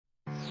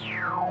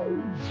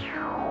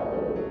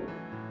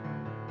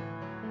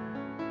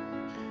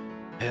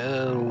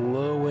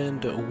Hello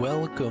and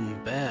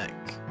welcome back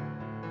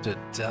to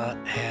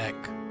 .hack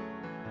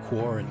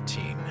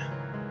Quarantine.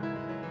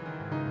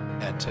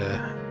 Had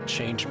to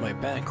change my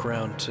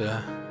background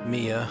to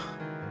Mia.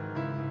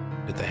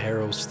 Did the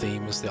Harrow's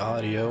theme as the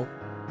audio,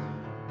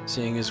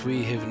 seeing as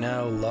we have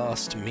now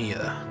lost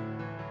Mia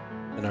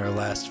in our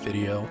last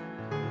video.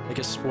 Like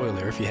a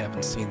spoiler if you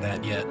haven't seen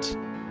that yet.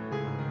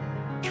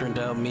 Turned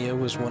out Mia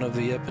was one of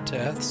the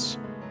epitaphs,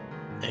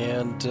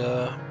 and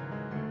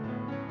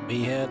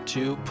we had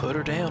to put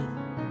her down.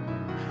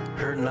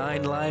 Her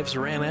 9 lives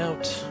ran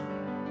out,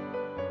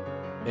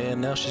 and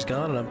now she's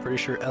gone, and I'm pretty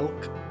sure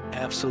Elk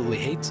absolutely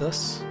hates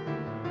us.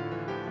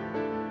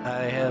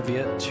 I have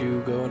yet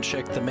to go and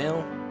check the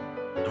mail,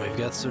 and we've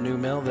got some new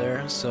mail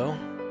there, so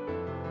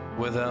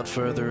without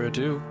further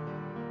ado,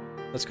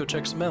 let's go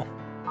check some mail.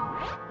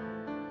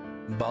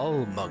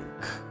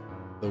 Balmonk,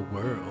 the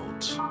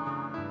world.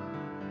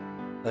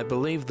 I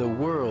believe the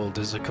world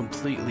is a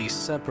completely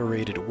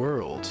separated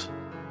world.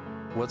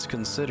 What's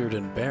considered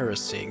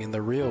embarrassing in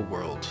the real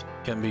world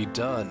can be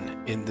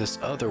done in this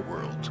other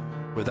world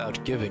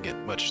without giving it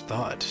much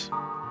thought.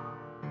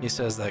 He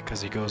says that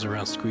because he goes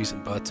around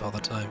squeezing butts all the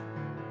time.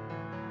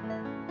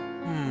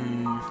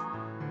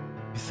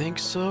 You think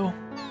so?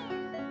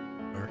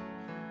 Or,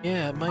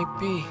 yeah, it might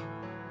be.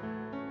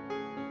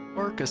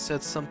 Orca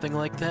said something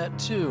like that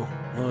too.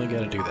 Well, we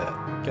gotta do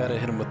that. Gotta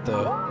hit him with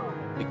the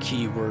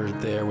key word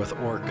there with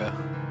Orca.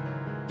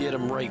 Get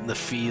him right in the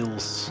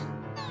feels.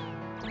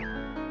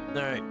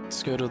 Alright,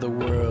 let's go to the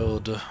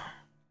world.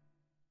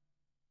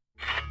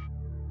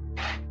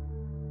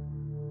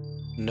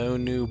 No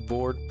new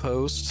board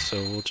posts, so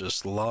we'll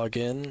just log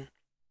in.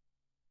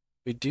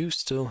 We do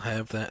still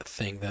have that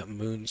thing that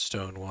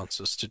Moonstone wants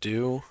us to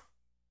do.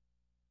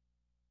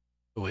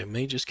 But we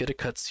may just get a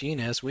cutscene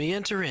as we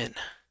enter in.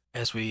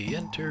 As we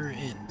enter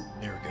in.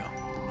 There we go.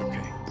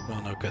 Okay,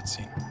 well, no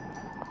cutscene.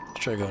 Let's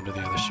try going to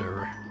the other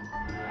server.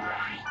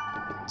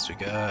 So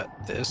we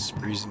got this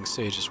Breezing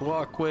Sage's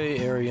Walkway,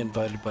 area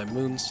invited by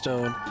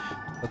Moonstone,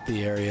 but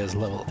the area is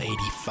level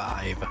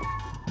 85,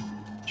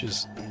 which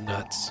is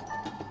nuts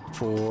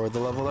for the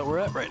level that we're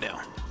at right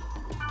now.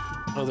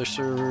 Other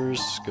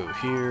servers, go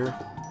here.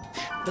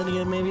 Then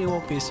again, maybe it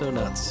won't be so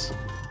nuts.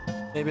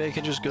 Maybe I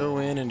can just go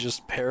in and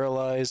just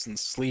paralyze and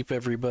sleep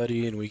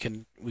everybody, and we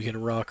can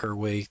rock our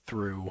way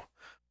through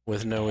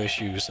with no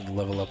issues and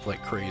level up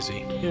like crazy.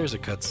 Here's a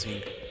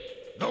cutscene.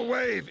 The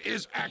wave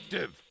is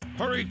active.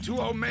 Hurry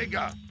to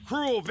Omega.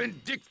 Cruel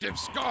Vindictive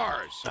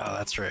Scars. Oh,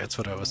 that's right. That's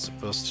what I was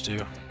supposed to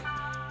do.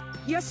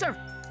 Yes, sir.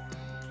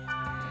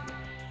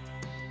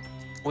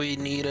 We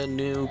need a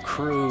new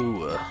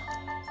crew. Who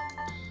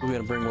are we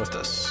gonna bring with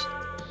us?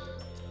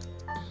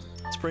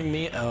 Let's bring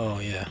me. Oh,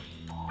 yeah.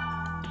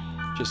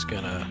 Just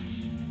gonna.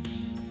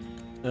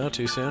 No,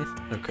 too soon?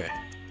 Okay.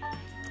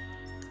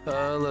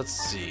 Let's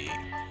see.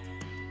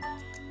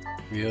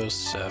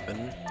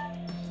 307.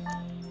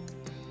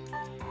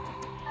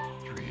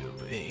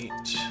 308.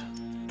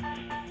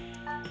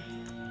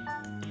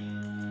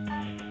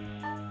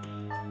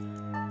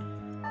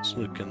 It's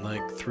looking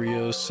like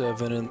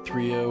 307 and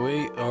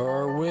 308 are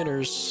our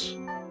winners.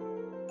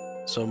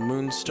 So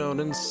Moonstone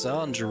and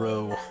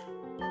Sanjuro.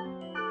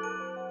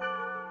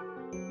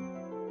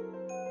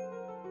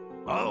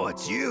 Oh,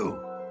 it's you!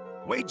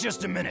 Wait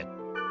just a minute.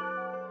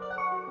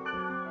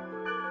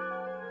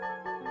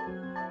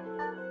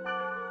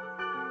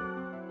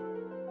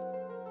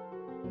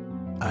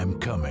 I'm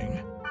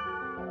coming.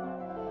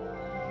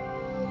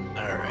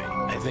 Alright,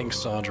 I think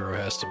Sanjuro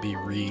has to be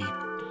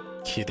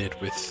re-kitted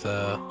with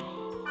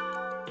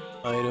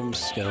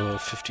items. Got a level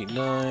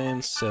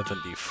 59,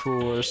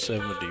 74,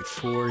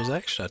 74. He's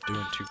actually not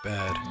doing too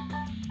bad.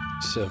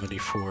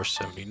 74,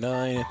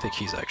 79. I think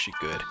he's actually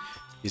good.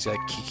 He's got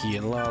Kiki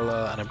and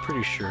Lala, and I'm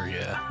pretty sure,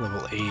 yeah,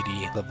 level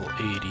 80, level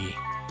 80,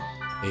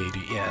 80.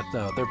 Yeah,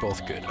 no, they're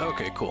both good.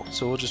 Okay, cool.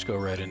 So we'll just go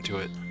right into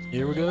it.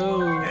 Here we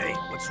go. Hey,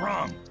 what's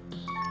wrong?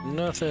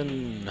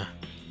 Nothing.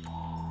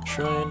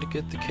 Trying to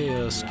get the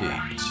Chaos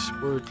Gate.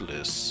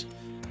 Wordless.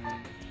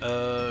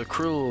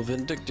 Cruel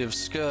Vindictive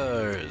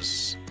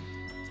Scars.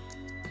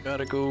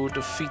 Gotta go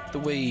defeat the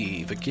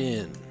wave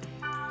again.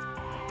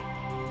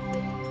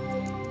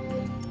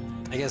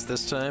 I guess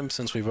this time,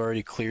 since we've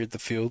already cleared the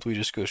field, we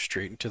just go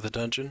straight into the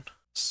dungeon.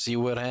 See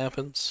what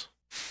happens.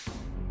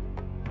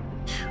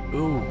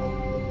 Ooh.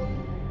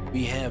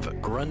 We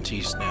have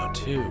grunties now,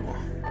 too.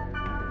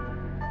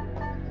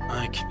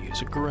 I can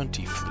use a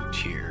grunty flute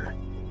here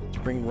to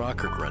bring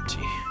Rocker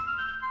Grunty.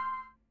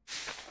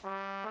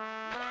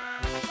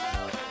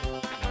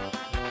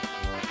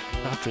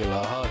 I feel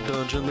a hot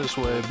dungeon this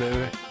way,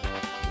 baby.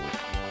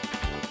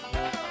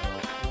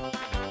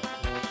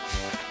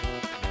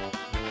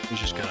 He's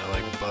just gonna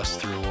like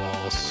bust through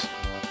walls.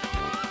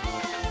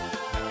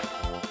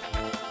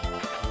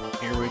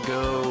 Here we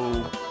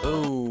go.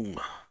 Boom.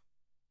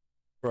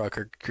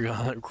 Rocker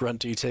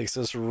Grunty takes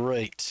us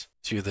right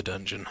to the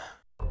dungeon.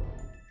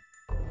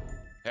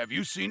 Have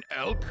you seen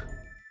Elk?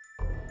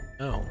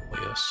 Oh,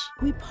 yes.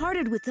 We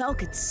parted with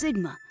Elk at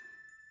Sigma.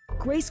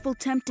 Graceful,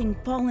 tempting,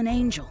 fallen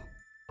angel.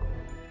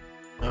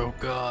 Oh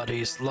god,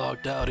 he's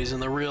logged out. He's in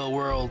the real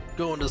world,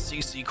 going to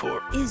CC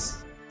Corp.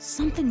 Is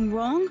something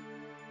wrong?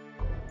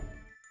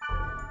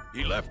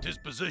 He left his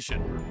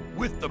position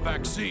with the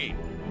vaccine.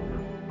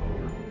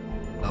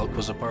 Elk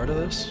was a part of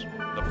this?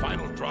 The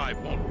final drive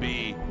won't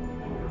be...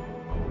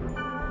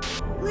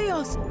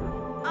 Leos!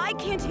 I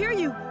can't hear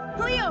you!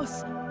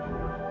 Leos!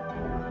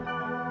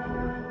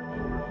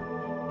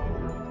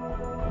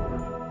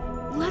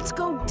 Let's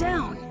go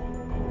down.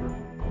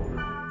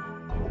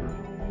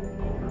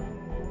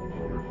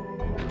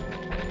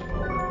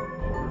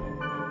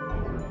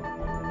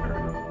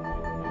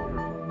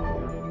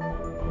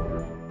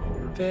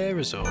 Fair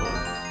is all.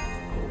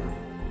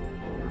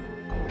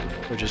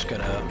 We're just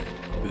gonna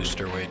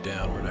boost our way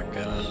down. We're not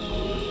gonna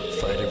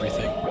fight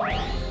everything.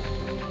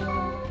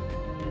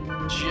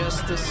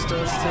 Just the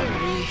stuff that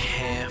we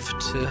have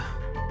to.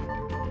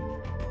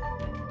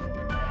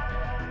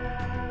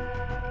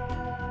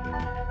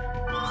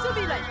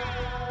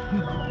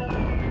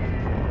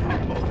 We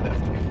both have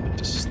to be put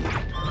to sleep.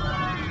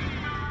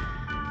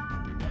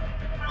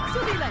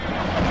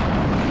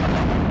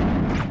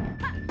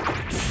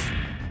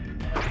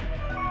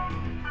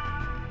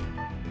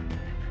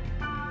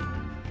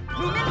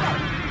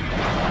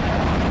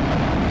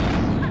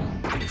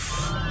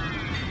 Oof.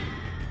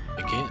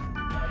 Again.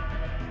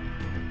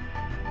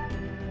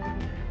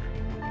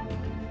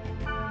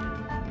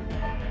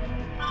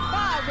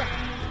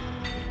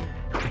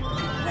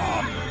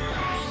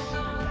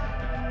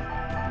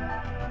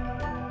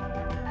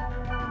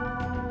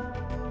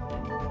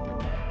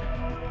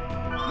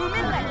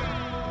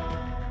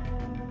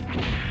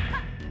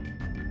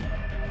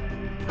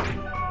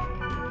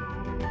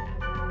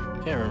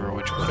 Can't remember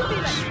which one it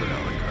was for the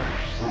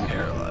card.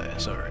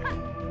 Paralyze, alright.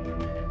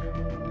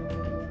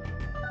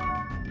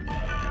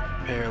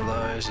 And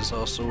Paralyze is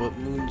also what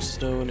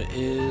Moonstone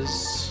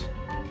is.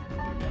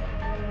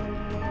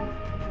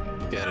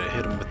 Gotta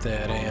hit him with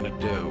that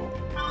antidote.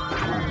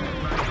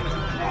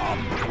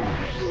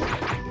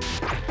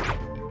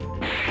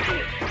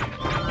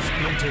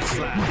 Splinter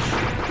Slash.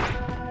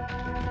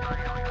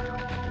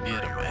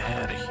 Get him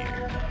out of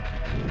here.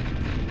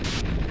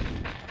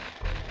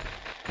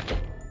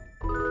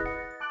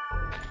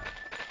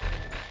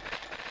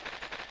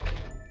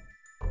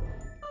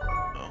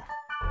 Oh.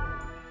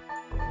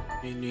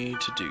 We need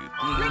to do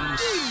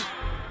these.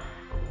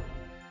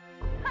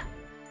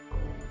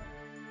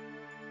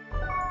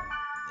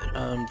 And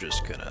I'm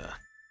just gonna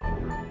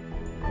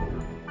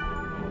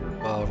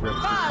rep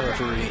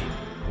recovery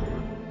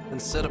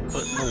instead of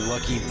putting the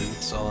lucky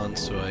boots on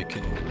so I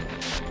can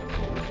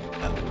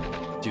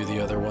do the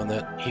other one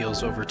that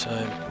heals over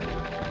time.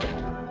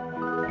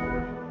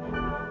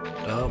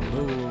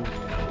 Move.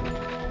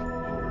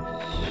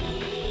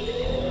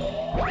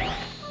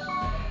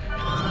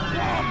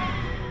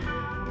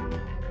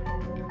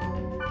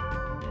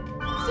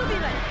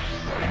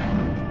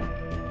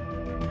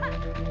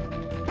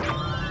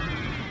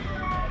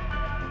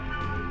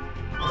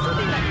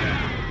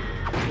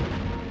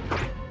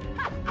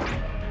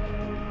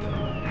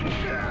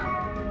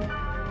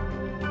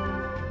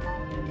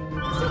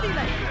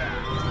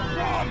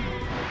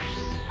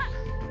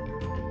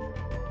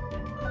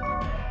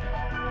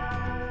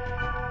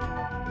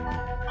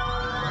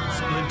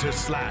 Splinter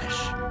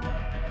Slash.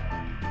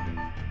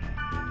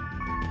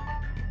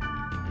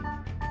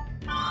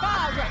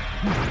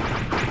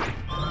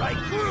 Right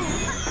through.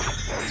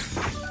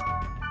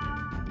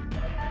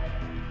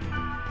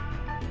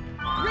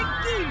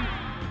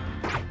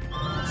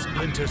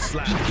 Splinter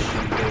Slash. Get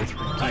them both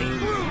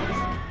regained.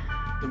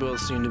 They both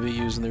seem to be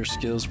using their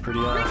skills pretty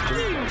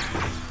often.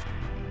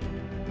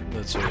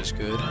 That's always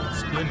good.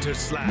 Splinter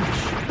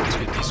Slash. Let's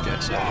get these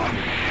guys out of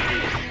here.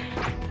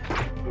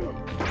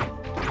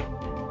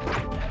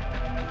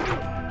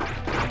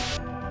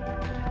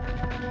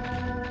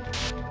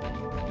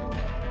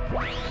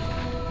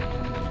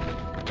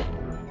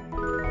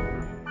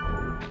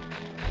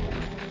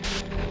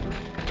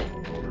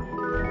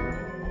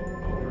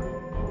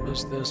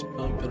 Is this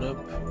pumping up?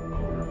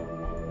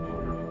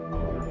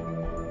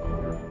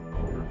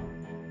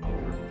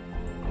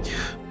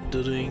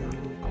 Ding.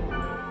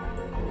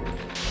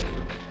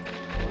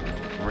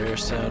 Rare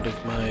sound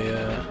of my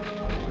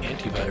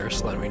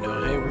antivirus letting me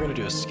know, hey, we're gonna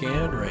do a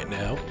scan right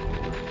now.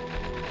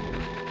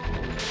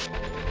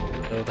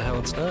 No, the hell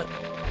it's not.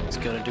 It's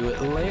gonna do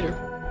it later.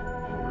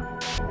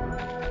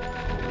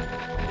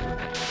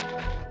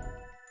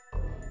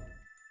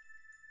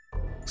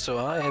 So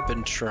I have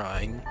been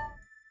trying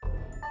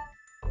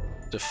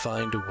to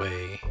find a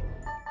way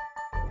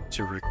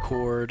to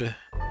record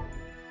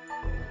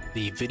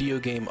the video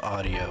game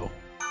audio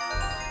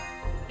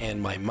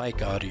and my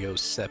mic audio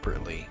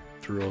separately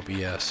through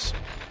OBS.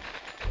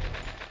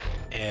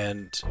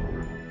 And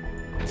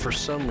for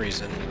some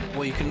reason,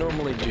 what you can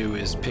normally do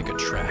is pick a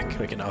track,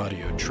 like an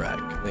audio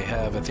track. They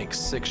have, I think,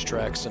 6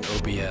 tracks in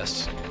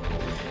OBS.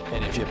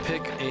 And if you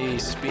pick a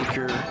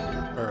speaker,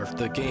 or if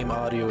the game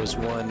audio is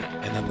 1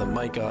 and then the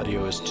mic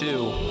audio is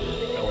 2,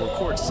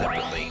 record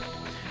separately.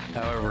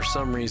 However, for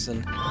some reason,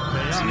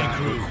 it's not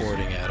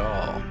recording at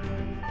all.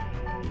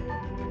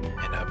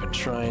 And I've been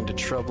trying to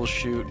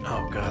troubleshoot.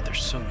 Oh god,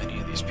 there's so many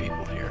of these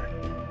people here.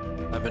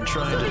 I've been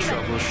trying to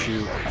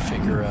troubleshoot,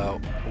 figure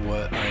out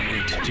what I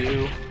need to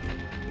do.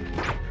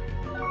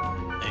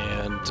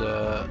 And,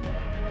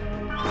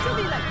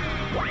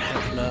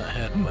 have not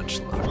had much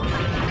luck.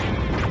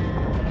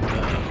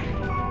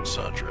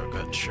 Sandro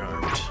got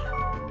charmed.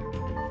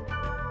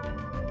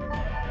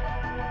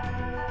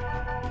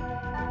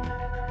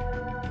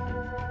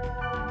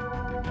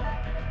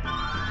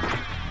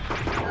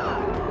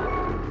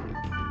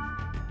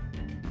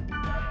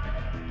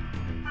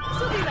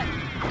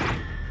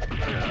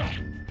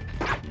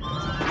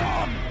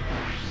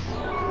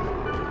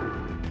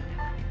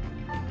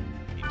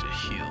 Need to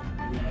heal.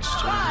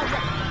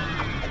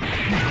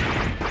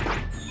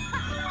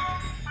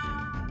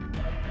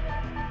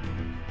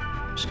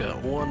 Just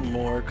got one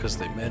more because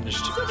they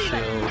managed to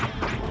kill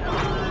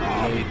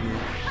Maiden.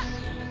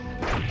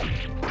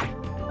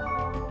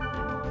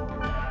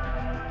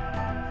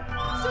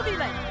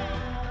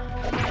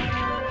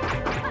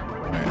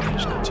 Alright, I'm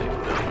just gonna take it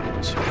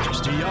out. So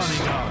just do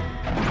this.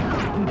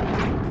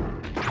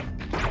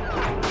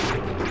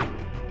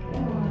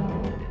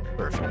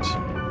 Perfect.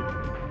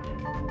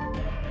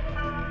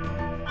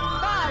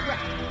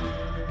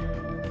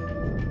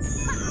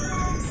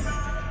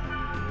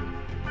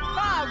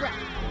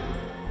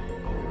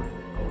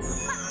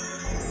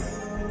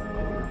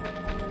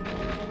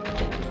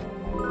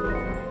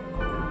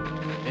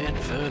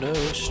 Inferno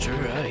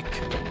strike.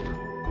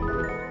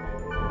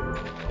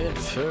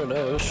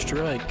 Inferno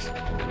strike.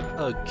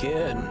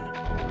 Again.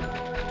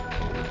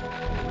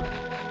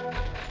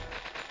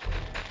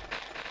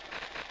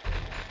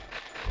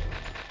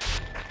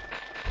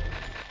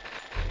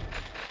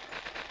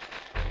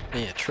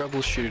 Yeah,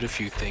 troubleshooted a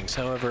few things.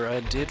 However, I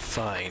did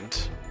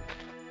find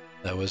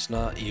I was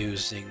not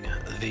using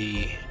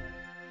the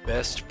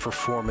best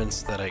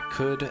performance that I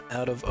could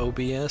out of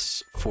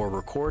OBS for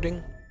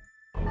recording.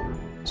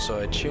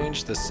 So I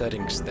changed the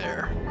settings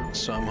there.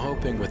 So I'm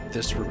hoping with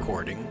this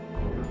recording,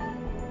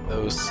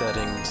 those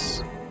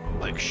settings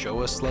like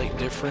show a slight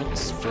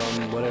difference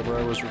from whatever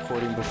I was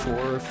recording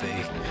before, if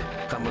they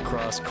come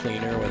across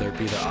cleaner, whether it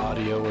be the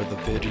audio or the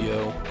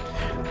video.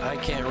 I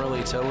can't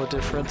really tell a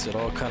difference, it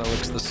all kind of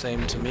looks the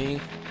same to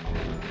me.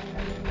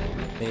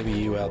 Maybe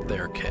you out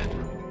there can.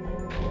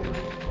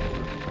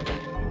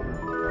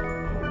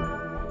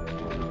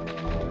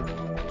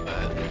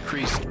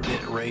 Increased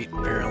bit rate,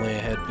 apparently I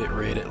had bit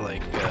rate at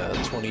like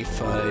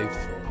 2500,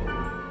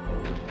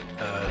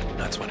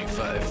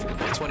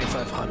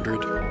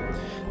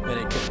 and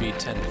it could be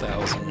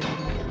 10,000.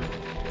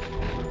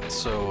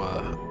 So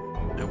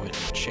I went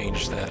and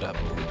changed that up,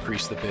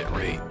 increase the bit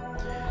rate.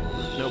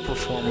 No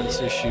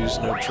performance issues,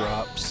 no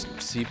drops,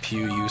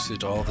 CPU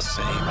usage all the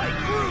same.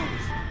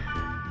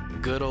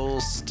 Good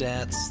old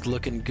stats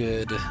looking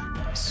good.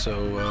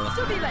 So we'll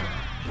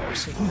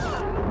see.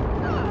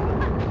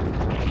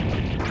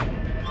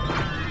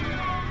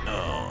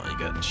 Oh, I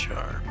got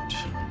charmed.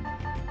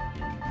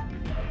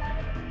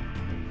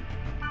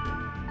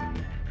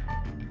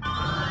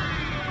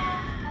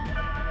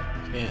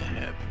 Can't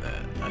have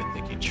that. I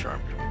think he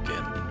charmed him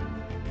again.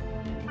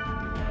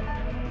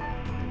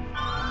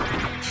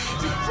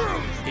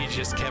 He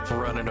just kept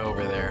running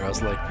over there. I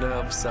was like,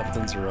 nope,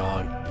 something's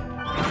wrong.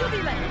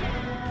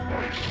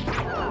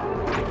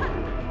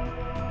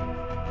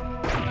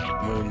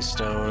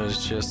 Moonstone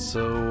is just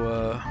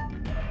so,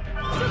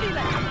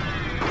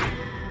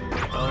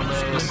 oh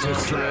no, so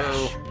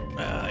slow.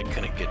 I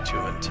couldn't get to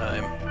him in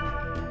time.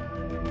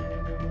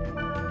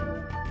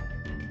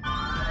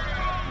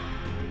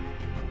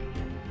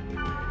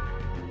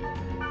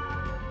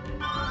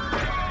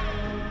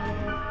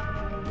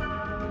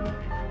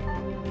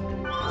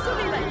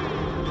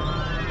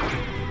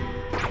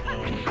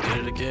 Did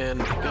it again.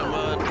 Come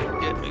on,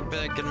 get me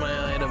back in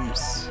my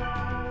items.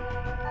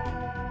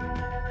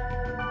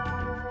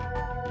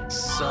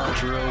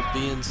 Sandro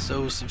being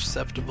so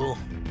susceptible.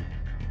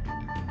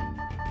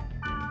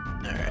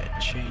 Alright,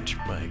 change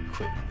my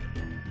equipment.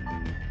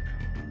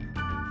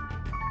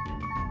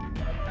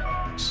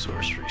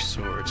 Sorcery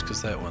swords,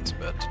 because that one's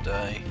about to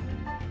die.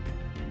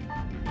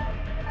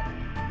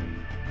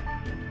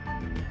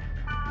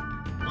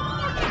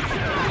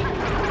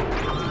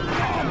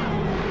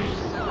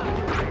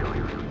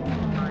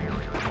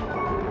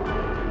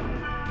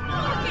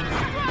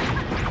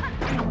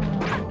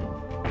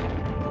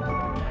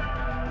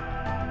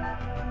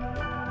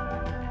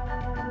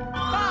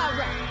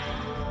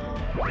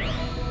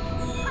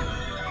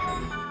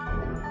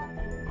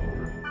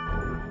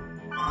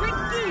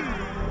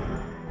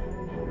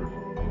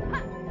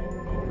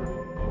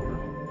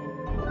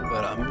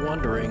 But I'm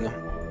wondering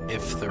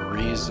if the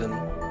reason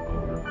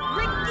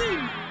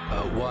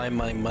why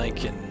my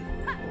mic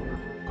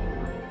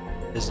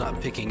is not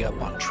picking up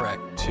on track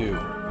 2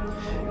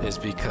 is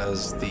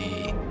because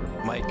the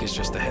mic is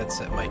just a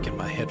headset mic in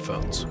my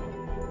headphones.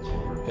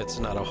 It's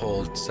not a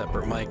whole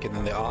separate mic, and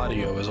then the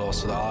audio is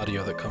also the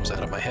audio that comes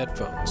out of my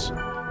headphones.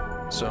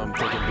 So I'm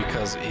thinking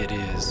because it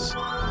is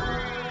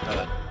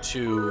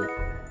two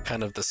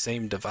kind of the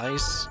same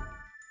device,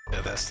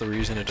 that's the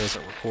reason it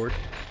doesn't record.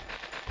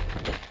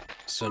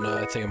 So now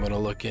I think I'm going to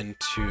look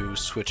into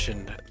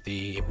switching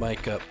the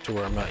mic up to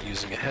where I'm not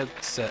using a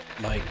headset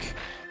mic,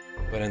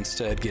 but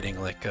instead getting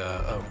like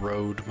a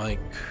Rode mic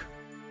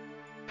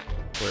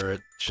where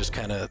it just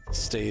kind of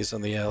stays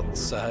on the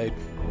outside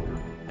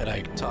and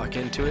I talk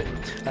into it.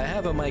 I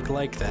have a mic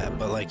like that,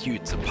 but like you,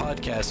 it's a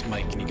podcast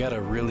mic and you got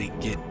to really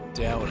get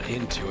down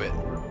into it.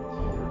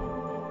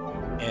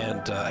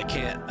 And I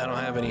don't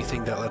have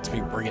anything that lets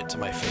me bring it to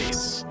my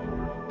face,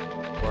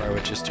 or I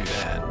would just do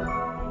that.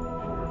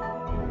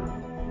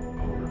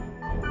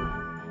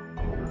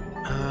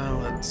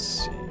 Let's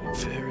see,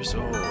 Fair's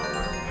Orb.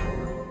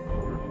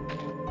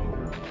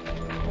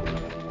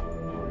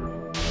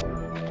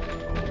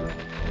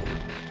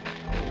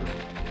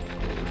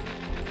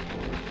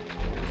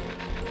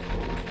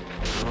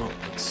 Oh,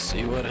 let's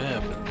see what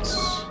happens.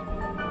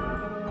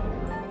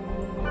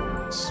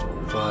 Let's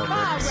fire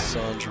up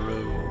Sandro.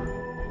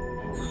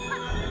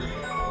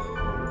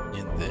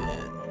 And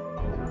then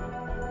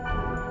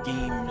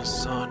Game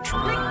Sandro.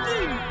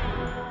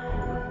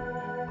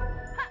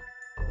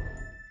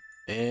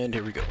 And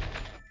here we go.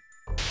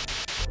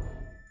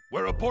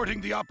 We're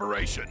aborting the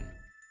operation.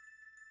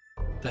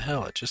 The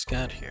hell, it just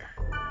got here.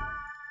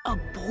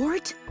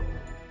 Abort?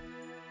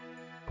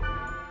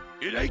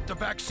 It ate the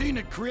vaccine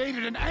and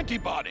created an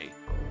antibody.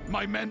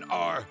 My men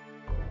are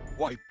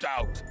wiped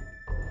out.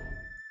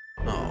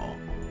 Oh.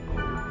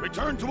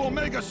 Return to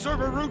Omega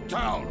Server Root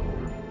Town.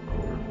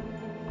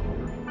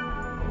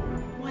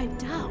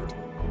 Wiped out?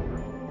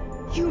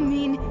 You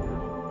mean...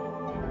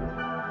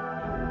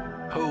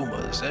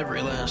 Homas,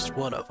 every last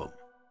one of them.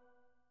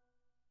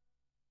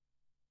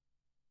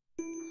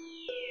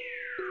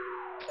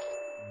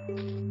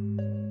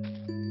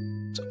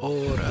 It's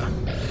Ora.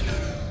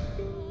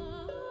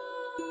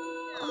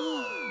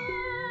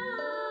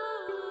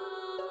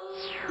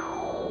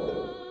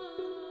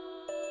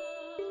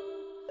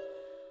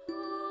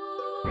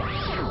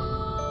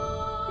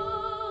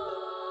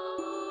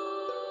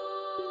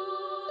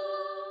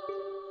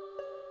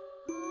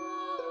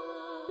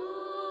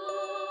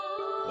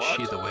 What?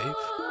 She the wave?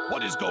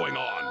 What is going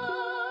on?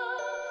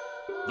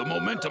 The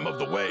momentum of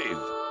the wave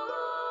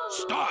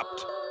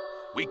stopped.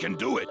 We can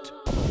do it.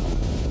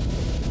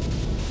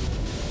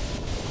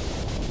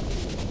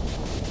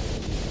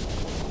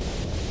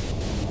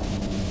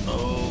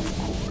 Of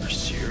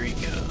course, here he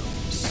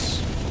comes.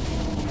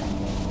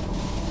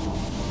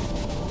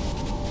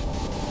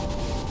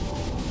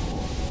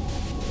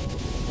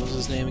 What was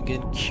his name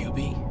again?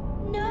 QB?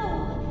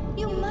 No,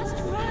 you must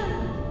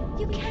run.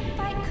 You can't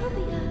fight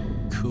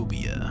Kubia.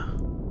 Kubia.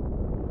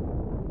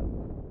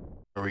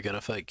 Are we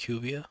gonna fight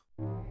Kubia?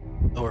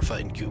 Oh, we're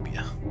fighting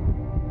Kubia.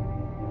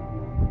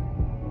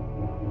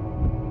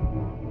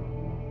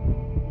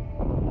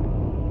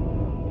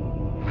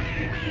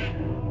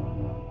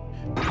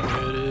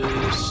 There it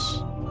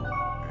is.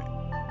 Alright.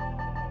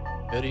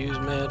 Gotta use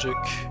magic.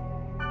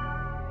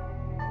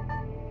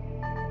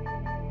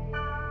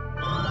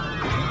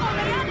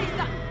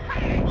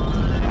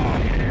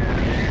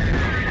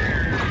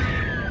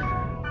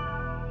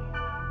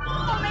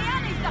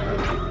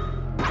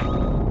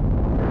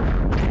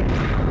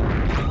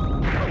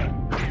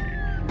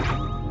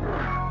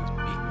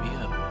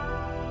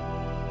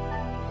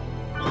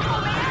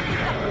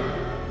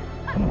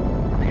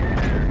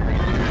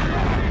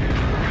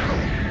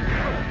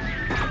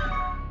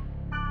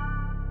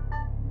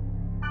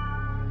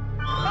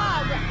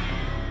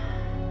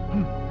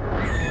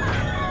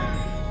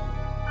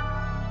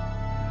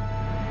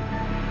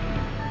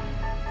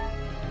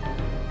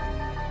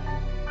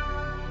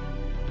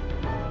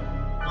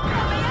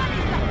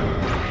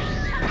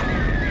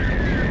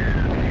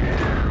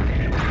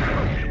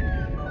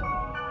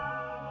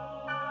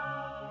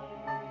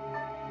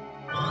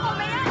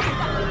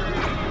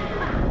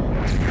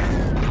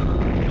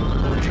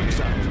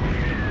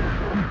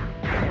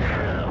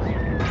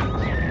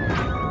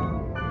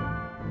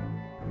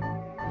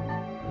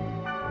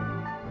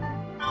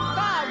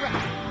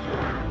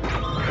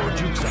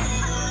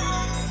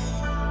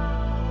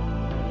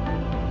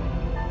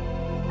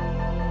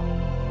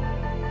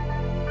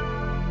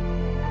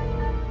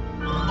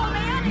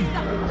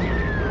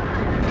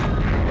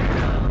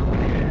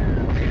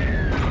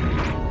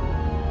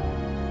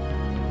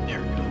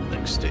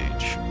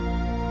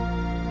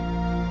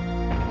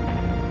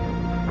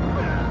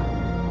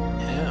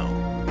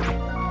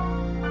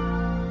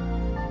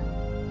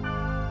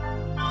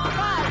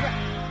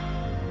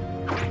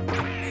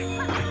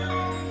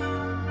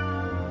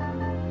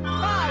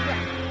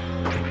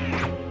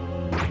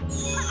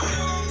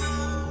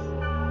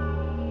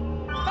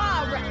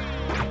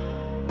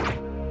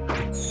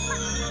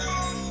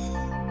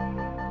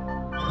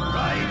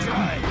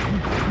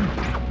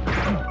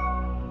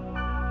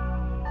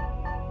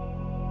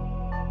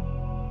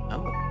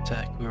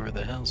 Whoever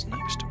the hell's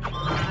next to me.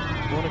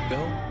 Wanna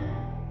go?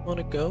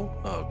 Wanna go?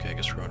 Oh, okay, I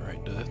guess we're going right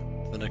into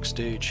the next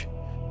stage.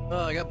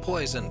 Oh, I got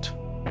poisoned.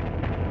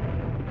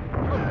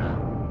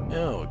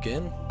 Oh,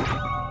 again?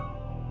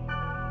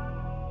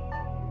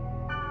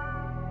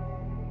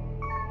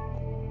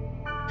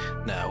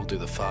 Nah, we'll do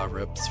the 5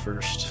 reps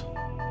first.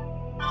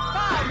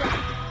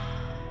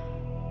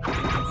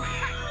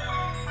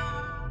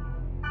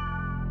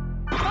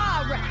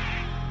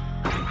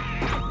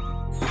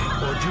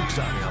 Or jukes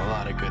on A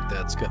lot of good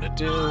that's gonna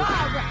do.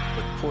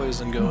 With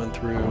poison going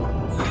through.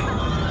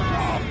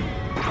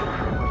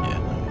 Yeah,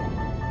 no.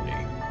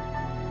 Hey.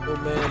 No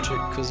magic,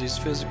 because he's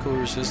physical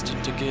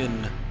resistant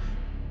again.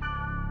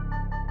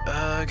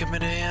 Give me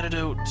the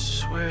antidote.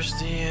 Where's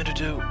the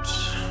antidote?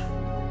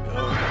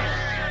 Oh.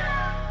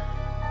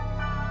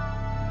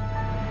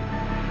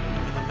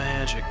 Give me the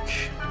magic.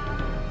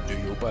 Do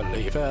you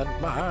believe in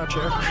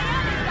magic?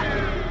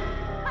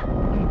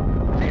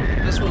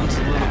 This one's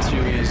a little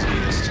too easy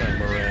this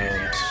time around.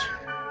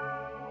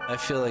 I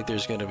feel like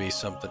there's gonna be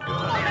something going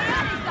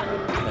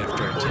on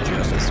after I take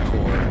out this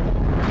core.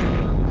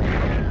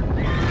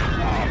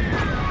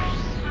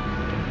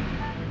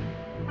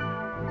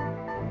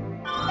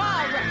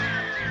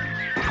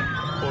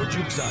 Or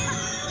jukes on.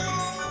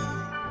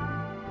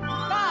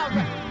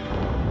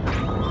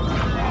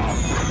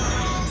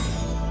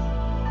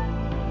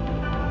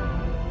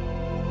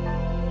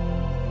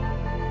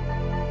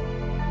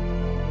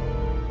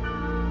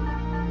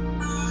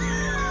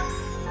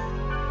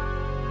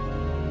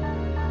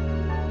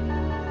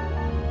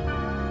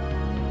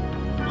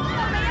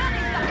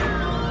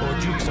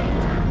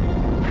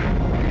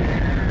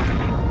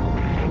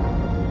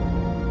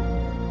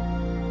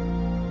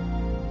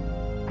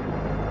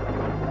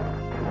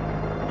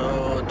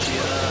 Oh,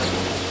 John.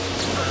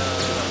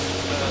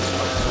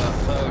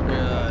 Oh,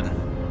 God.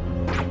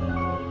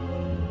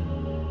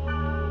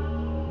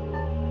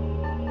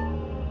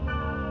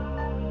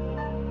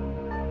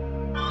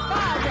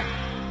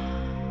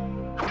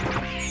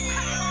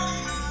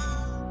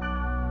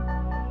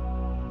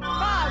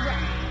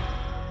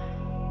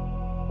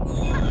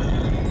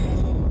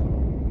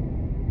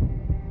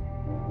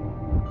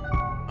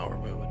 Oh, we're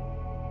moving.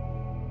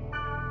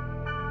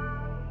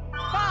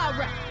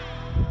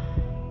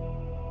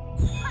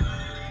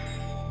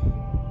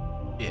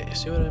 Yeah, you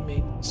see what I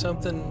mean?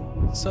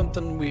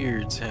 Something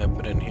weird's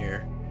happening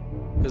here.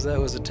 Because that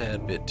was a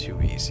tad bit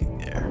too easy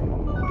there.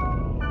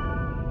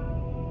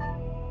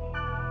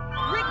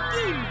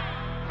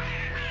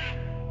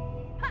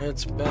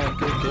 It's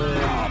back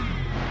again.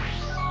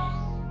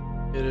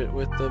 Hit it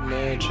with the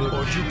magic.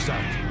 Or jukes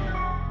out.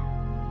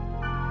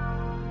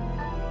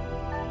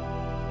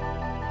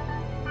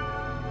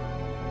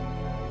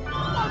 Oh,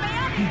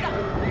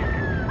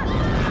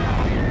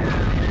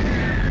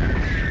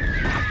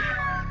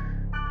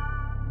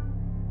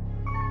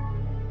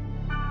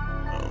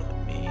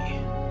 let me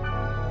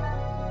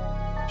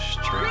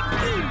straighten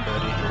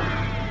everybody.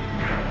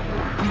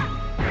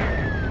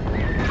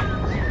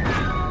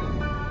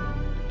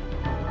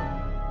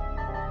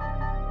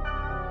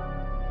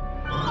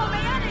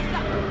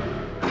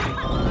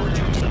 Or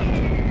jukes out.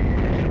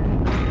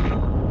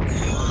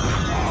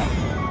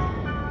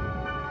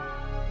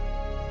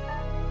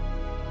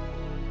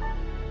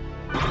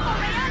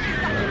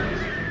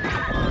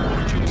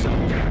 Or jukes out.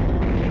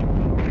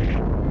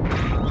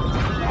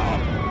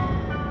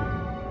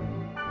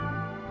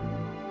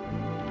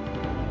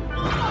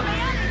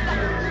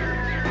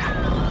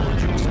 Or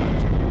jukes out.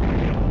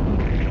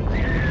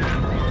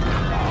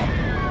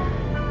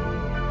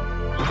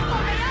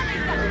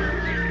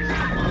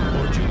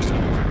 Or jukes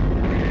out.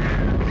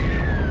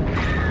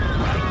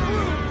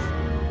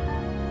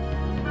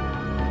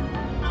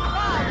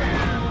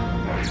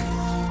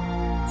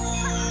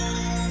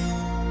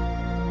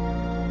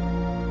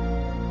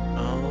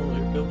 Oh,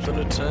 here comes an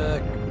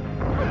attack.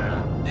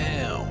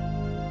 Now.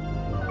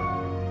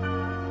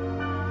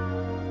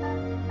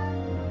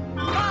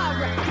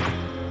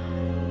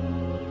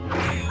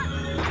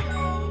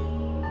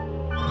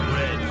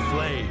 Red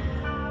flame.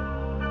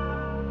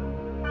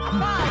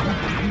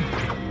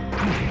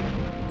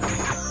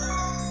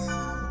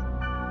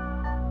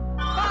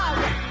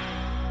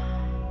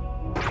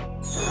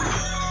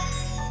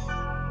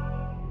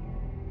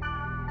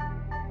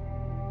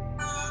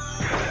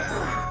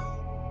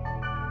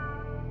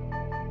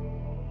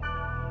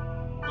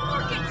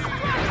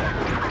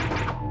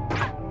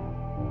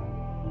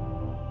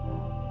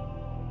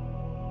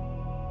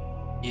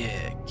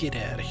 Yeah, get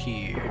out of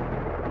here.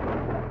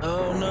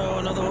 Oh no,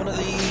 another one of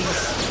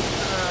these.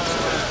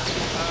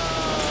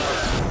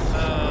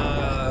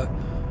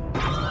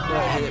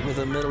 Got hit with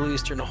a Middle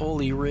Eastern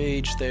holy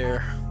rage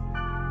there.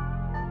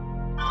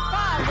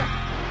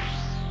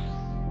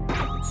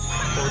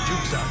 Or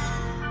jukes out.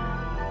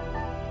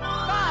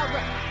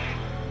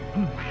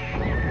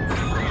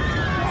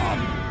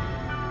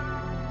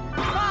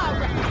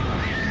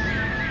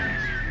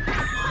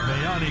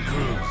 Mayani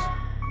Cruz.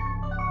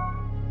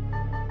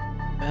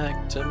 Back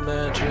to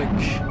magic.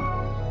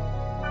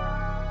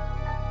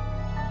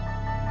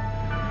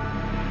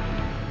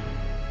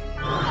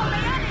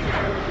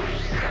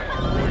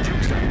 Or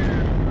jukes out.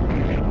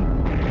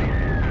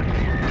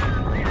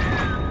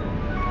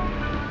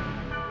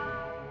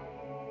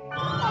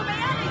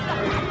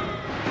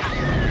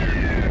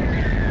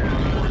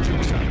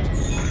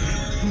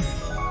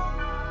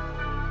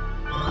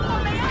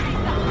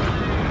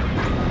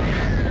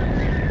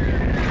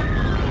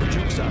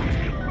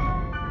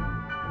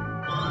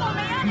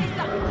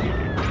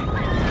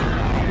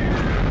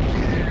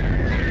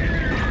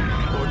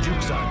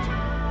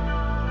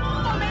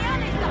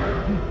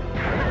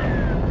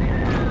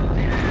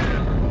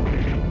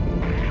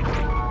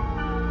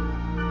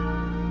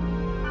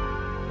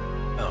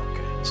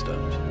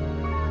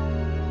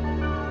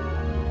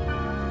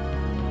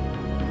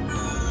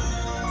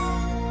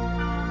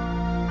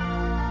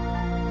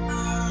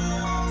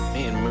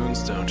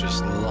 don't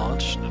just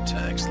launch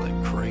attacks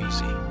like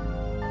crazy.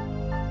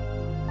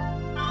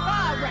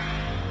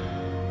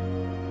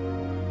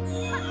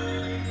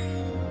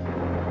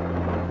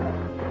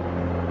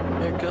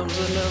 Here comes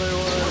another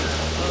one.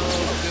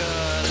 Oh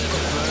god, it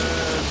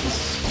burns.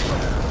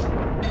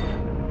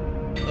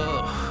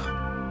 Ugh.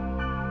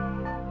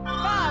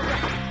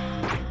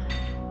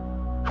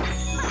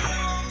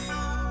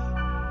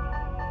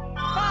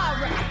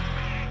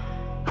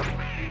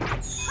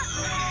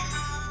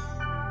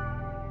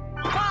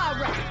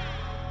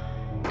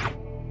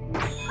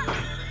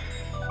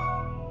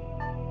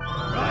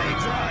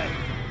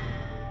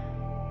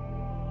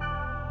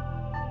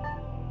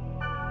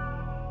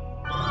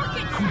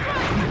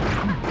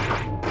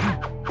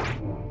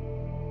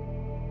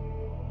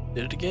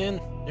 Did it again.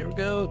 Here we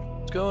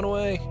go. It's going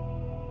away.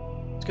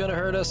 It's gonna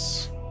hurt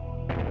us.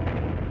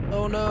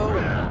 Oh no.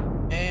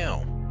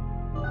 Ow.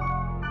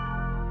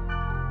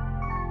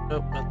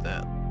 Nope, not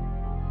that.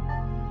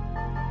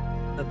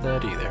 Not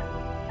that either.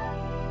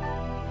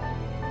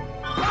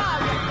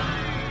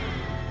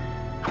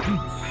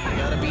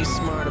 Gotta be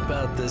smart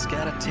about this.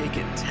 Gotta take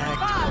it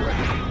tactically.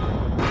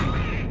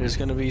 There's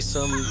gonna be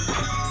some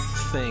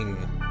thing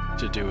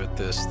to do with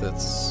this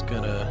that's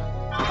gonna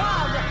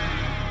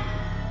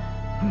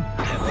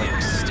have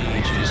like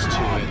stages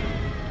to it.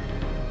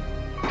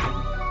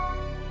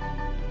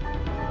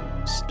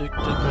 Stick to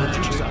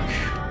magic.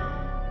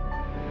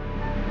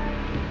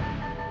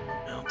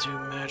 I'll do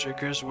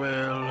magic as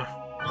well.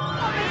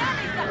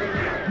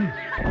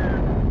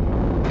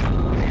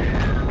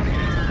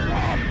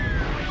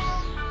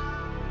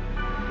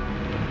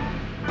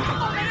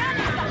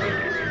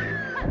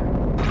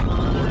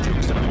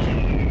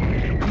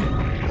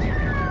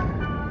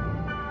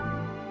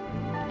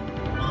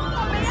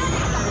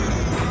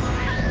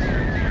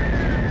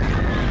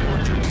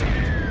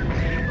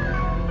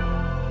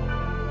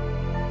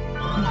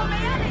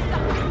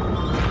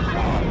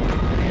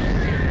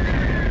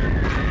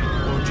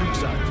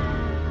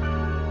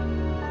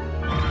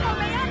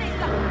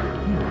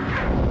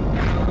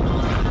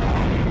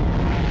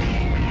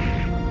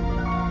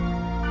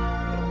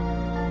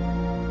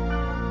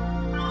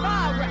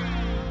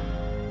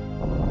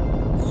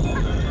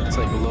 It's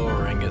like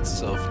lowering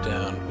itself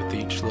down with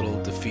each little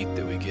defeat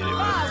that we get it with.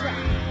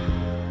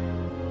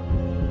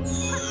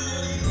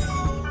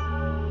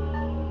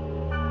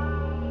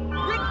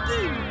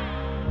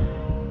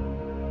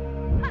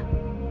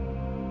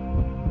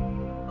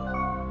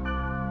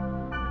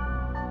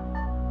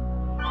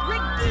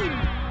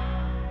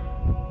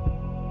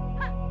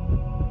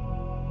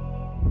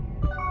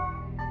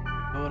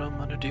 Know what I'm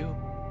gonna do?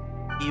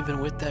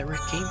 Even with that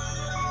Ricky?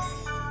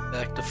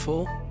 Back to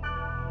full?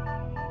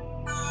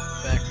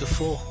 Back to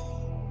full.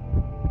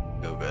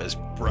 Go guys,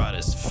 brought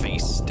his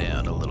face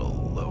down a little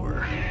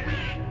lower.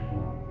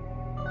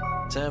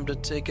 Time to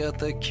take out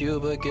the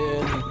cube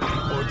again.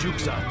 Or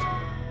jukes out.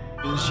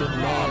 Use your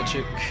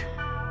magic.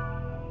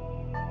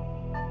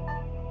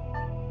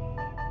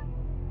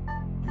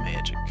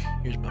 Magic.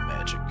 Here's my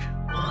magic.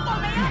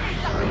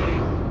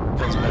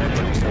 Comes back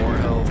with more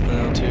health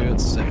now too.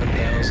 It's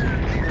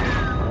 7,000.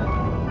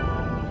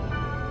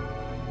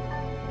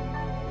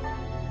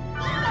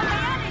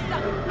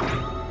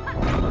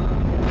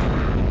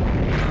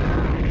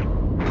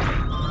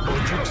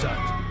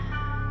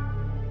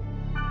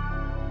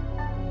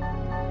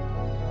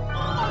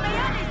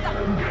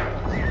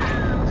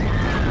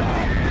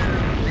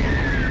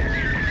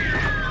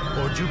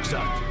 Jukes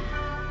out.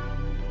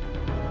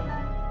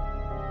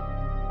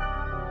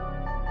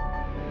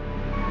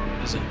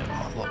 Doesn't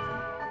all of them.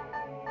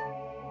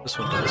 This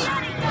one does.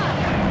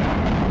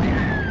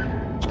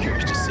 Just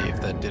curious to see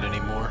if that did any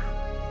more.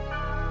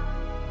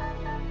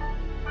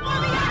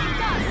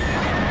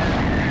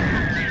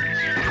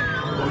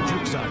 Or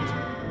jukes out.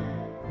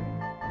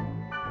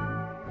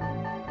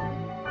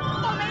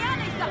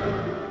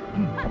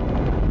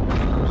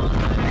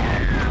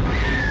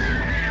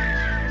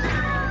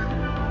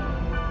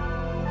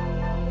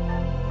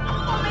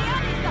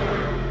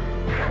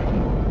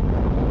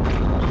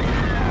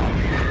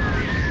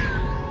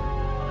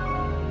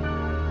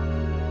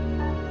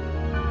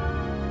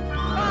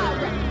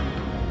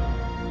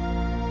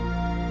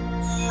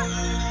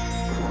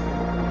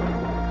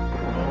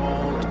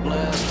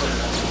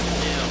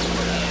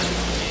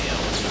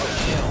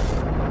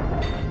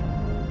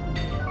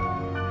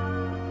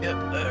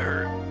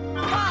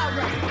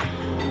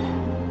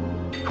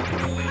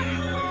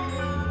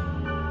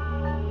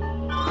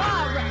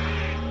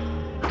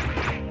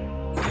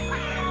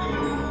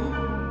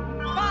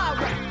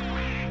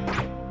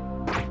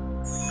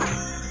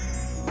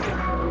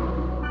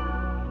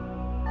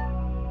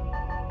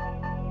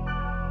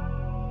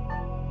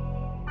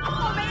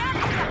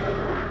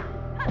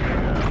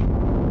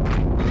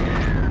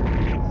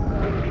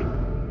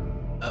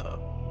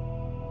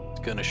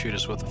 Gonna shoot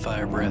us with a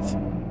fire breath.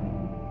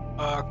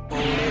 Arc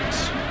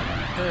bullets.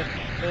 Ow.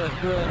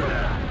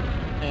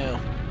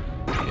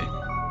 Okay.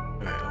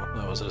 Alright, well,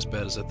 that wasn't as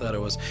bad as I thought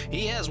it was.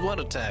 He has one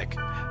attack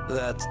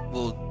that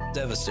will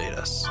devastate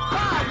us.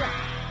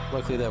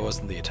 Luckily, that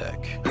wasn't the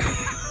attack.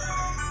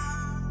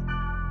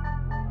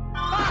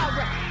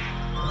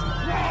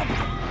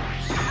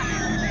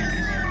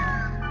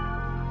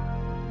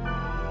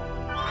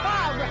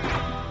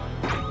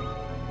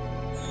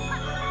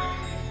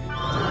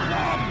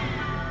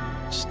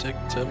 Stick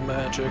to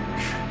magic.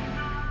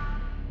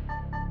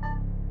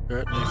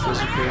 Threatening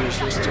physical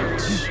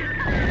resistance. Hit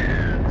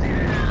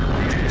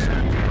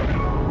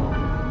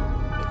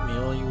me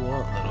all you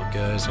want, little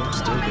guys. I'm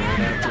still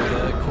going after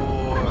that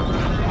core.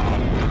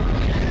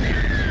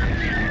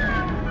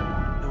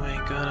 You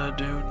ain't gonna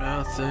do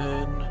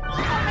nothing.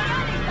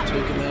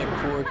 Taking that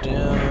core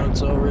down.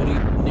 It's already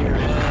near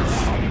half.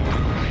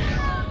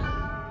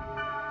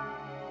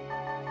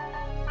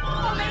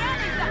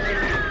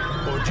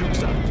 Or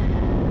jukes out.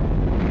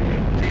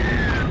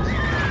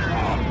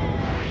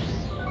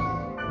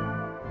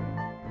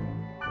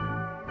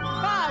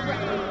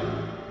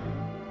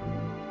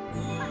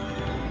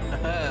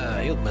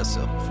 Healed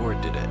myself before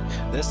it did it.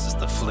 This is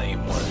the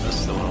flame one. This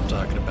is the one I'm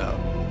talking about.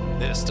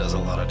 This does a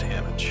lot of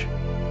damage.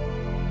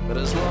 But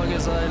as long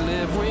as I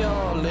live, we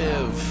all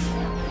live.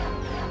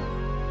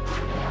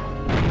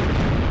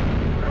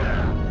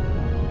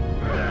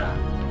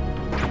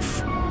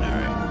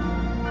 Alright.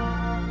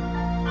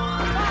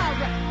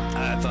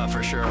 I thought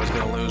for sure I was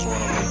gonna lose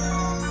one of them.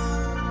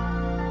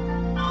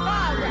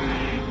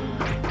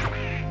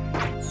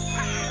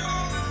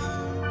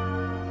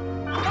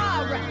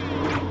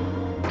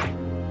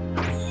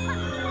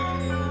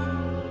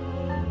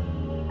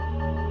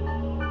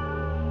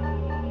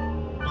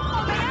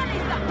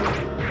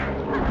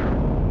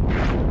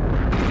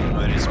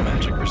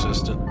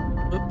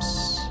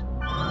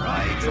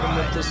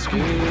 The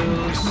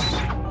skills.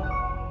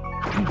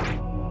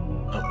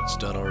 Oh, it's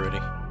done already.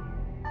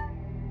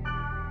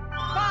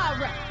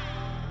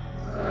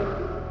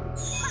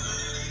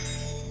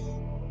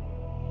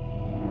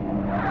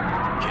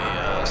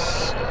 Chaos.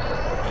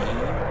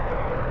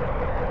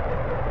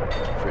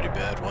 It's a pretty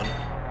bad one.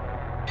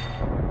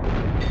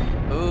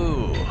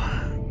 Ooh.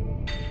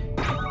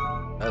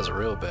 That was a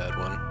real bad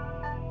one.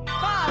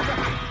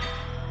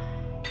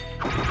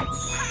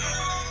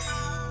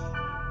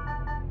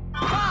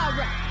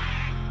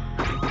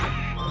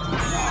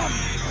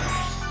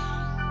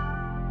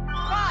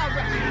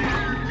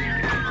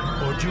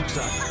 Jukes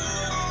out.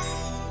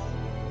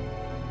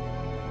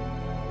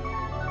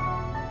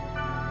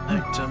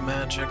 Back to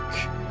magic.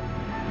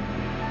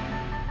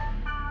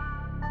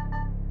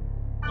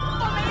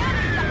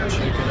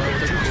 Checking out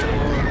the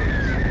core.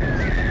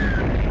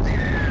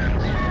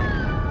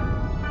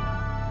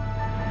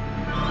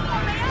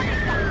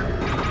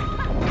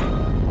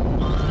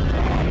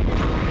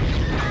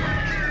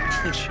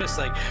 Just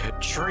like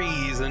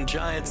trees and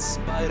giant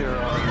spider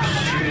arms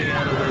shooting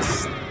out of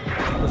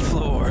the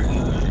floor.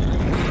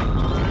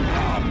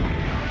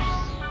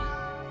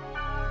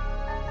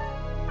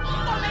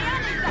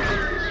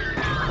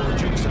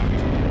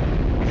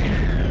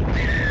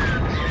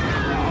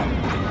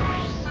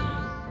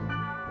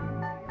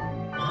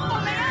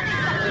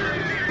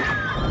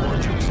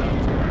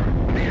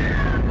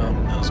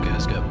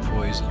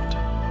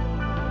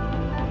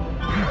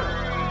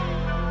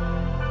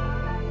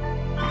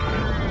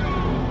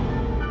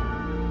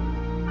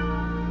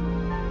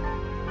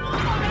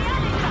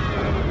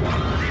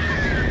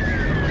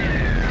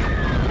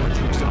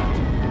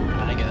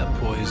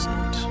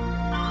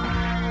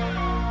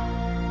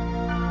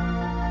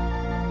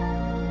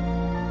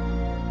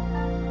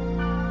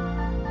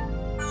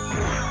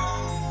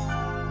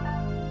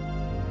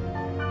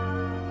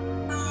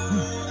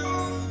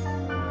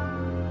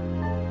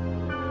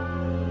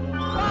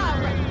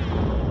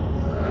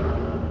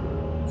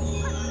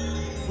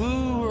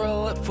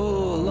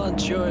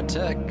 Launch your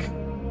attack.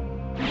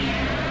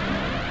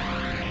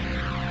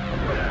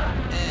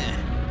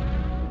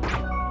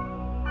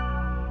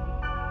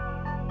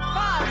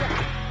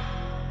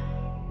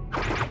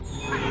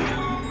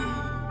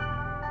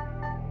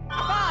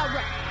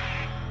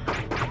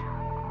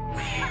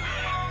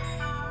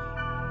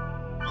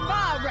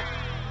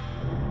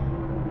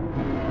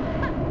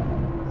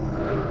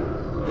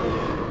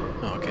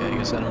 Okay, I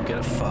guess I don't get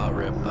a fa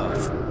rip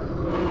off.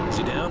 Is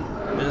he down?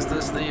 Is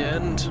this the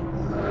end?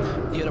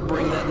 You gonna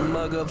bring that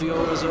mug of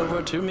yours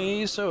over to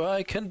me so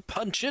I can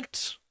punch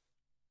it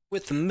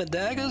with my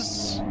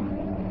daggers?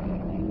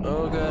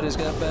 Oh god, he's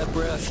got bad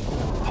breath.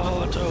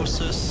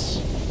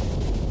 Halitosis.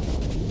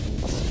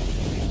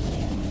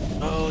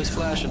 Oh, he's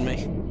flashing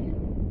me.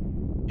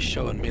 He's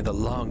showing me the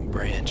long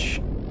branch.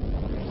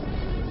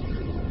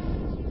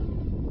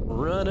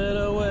 Running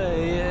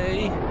away,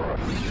 eh?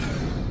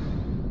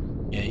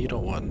 Yeah, you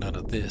don't want none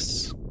of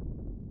this.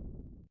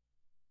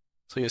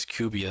 So I guess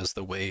Cubia's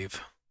the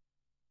wave.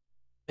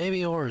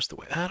 Maybe Aura's the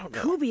way. I don't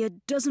know. Cubia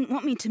doesn't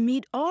want me to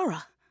meet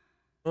Aura.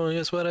 Well,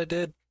 guess what I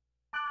did?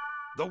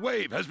 The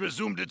wave has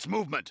resumed its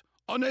movement,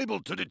 unable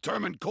to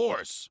determine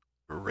course.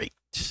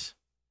 Great.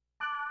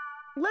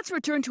 Let's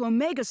return to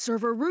Omega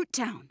Server Root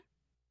Town.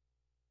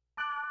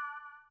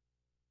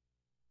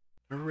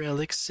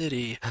 Relic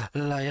City,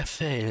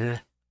 Liafel.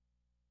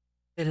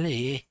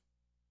 Ele.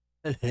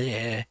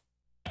 Ele.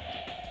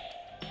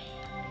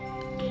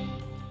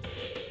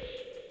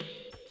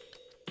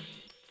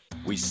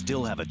 We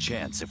still have a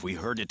chance if we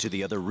herd it to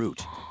the other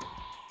route.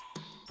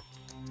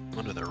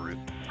 What other route?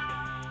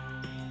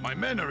 My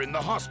men are in the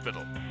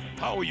hospital.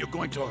 How are you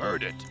going to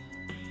herd it?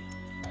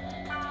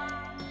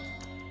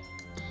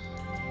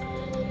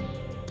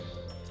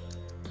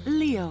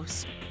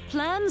 Idios.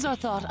 Plans are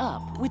thought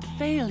up with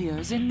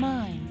failures in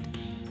mind.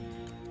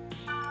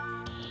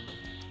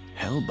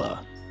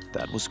 Helba,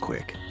 that was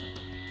quick.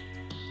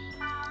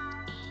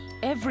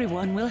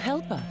 Everyone will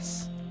help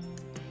us.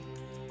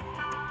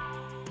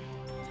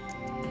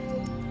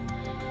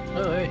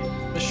 Oh, hey,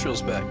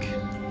 Mistral's back.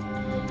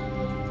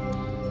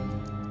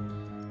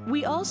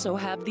 We also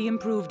have the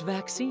improved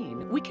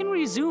vaccine. We can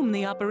resume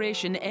the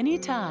operation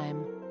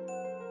anytime.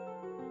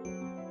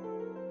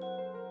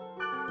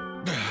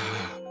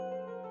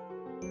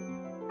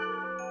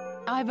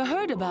 I've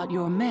heard about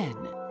your men,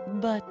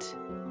 but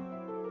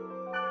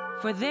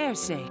for their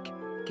sake,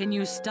 can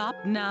you stop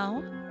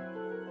now?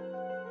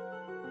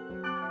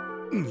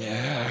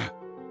 Yeah.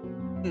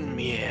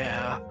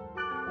 Yeah.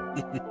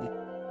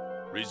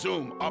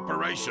 Resume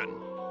operation.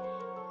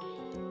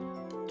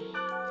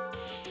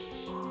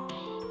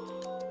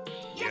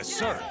 Yes,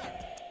 sir.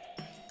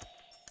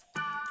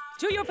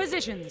 To your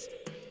positions.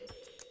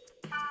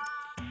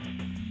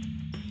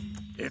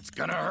 It's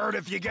gonna hurt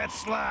if you get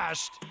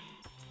slashed.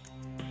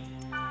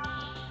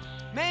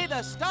 May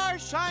the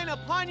stars shine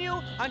upon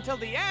you until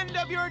the end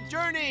of your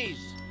journeys.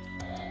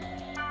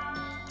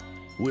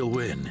 We'll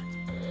win.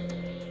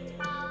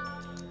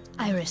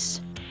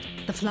 Iris,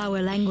 the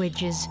flower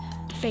language is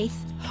faith,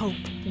 hope,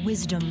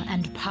 wisdom,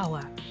 and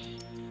power.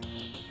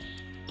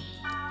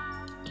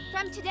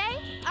 From today,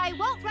 I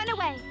won't run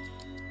away.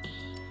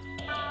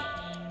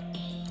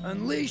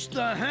 Unleash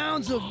the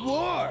hounds of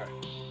war,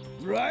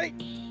 right?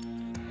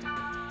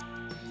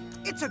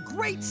 It's a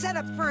great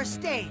setup for a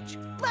stage.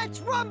 Let's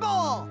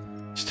rumble!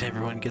 Just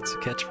everyone gets a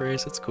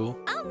catchphrase, that's cool.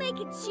 I'll make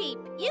it cheap.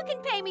 You can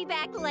pay me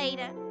back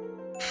later.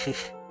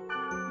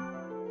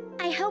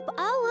 I hope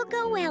all will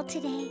go well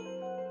today.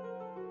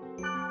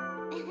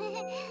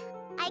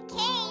 I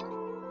came.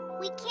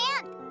 We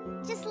can't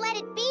just let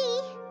it be.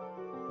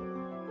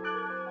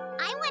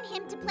 I want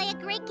him to play a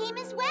great game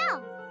as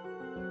well.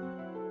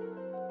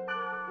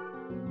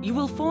 You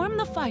will form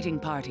the fighting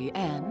party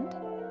and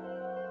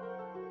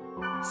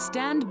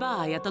stand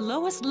by at the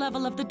lowest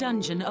level of the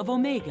dungeon of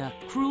Omega,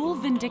 Cruel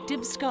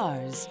Vindictive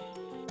Scars.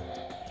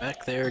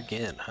 Back there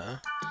again, huh?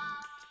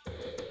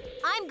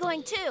 I'm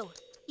going too.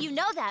 You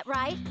know that,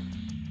 right?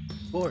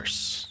 Of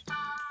course.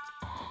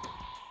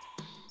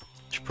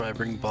 Should probably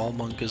bring Ball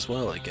Monk as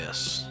well, I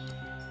guess.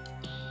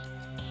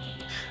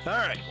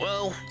 Alright,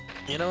 well,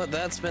 you know what?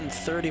 That's been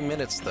 30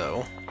 minutes,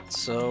 though.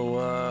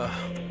 So,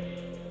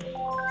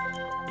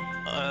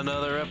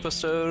 another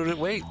episode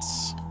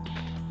awaits.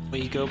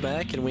 We go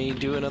back and we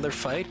do another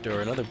fight or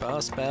another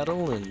boss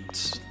battle and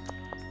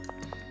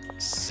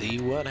see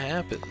what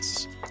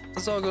happens.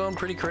 It's all going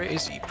pretty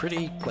crazy,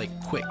 pretty, like,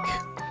 quick.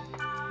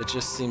 It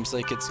just seems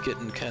like it's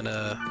getting kind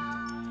of,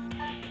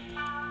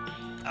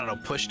 I don't know,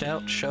 pushed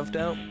out, shoved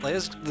out. Like,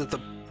 the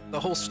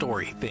whole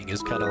story thing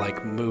is kind of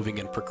like moving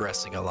and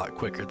progressing a lot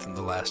quicker than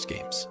the last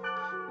games.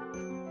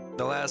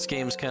 The last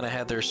games kind of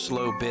had their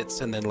slow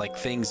bits and then like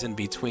things in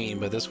between,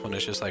 but this one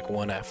is just like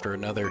one after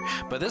another.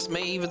 But this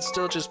may even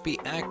still just be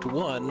Act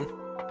 1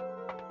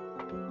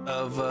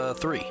 of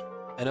 3.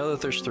 I know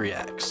that there's 3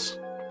 acts.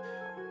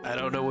 I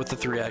don't know what the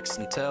 3 acts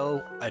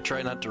entail. I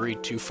try not to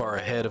read too far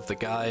ahead of the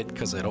guide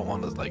because I don't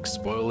want to like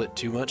spoil it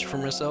too much for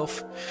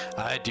myself.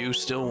 I do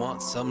still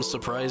want some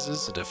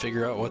surprises to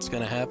figure out what's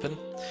going to happen.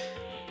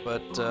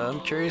 But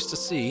I'm curious to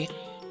see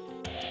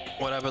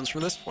what happens from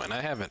this point. I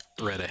haven't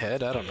read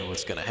ahead. I don't know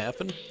what's going to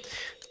happen.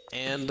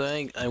 And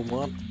I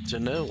want to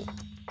know.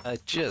 I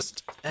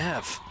just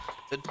have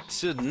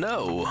to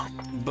know.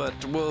 But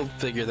we'll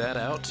figure that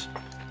out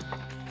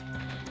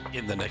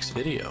in the next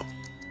video.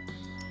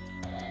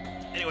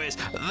 Anyways,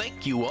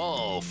 thank you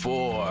all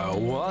for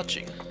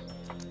watching.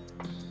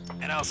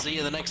 And I'll see you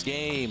in the next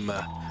game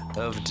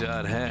of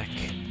 .hack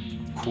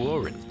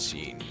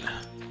Quarantine.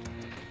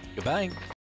 Goodbye.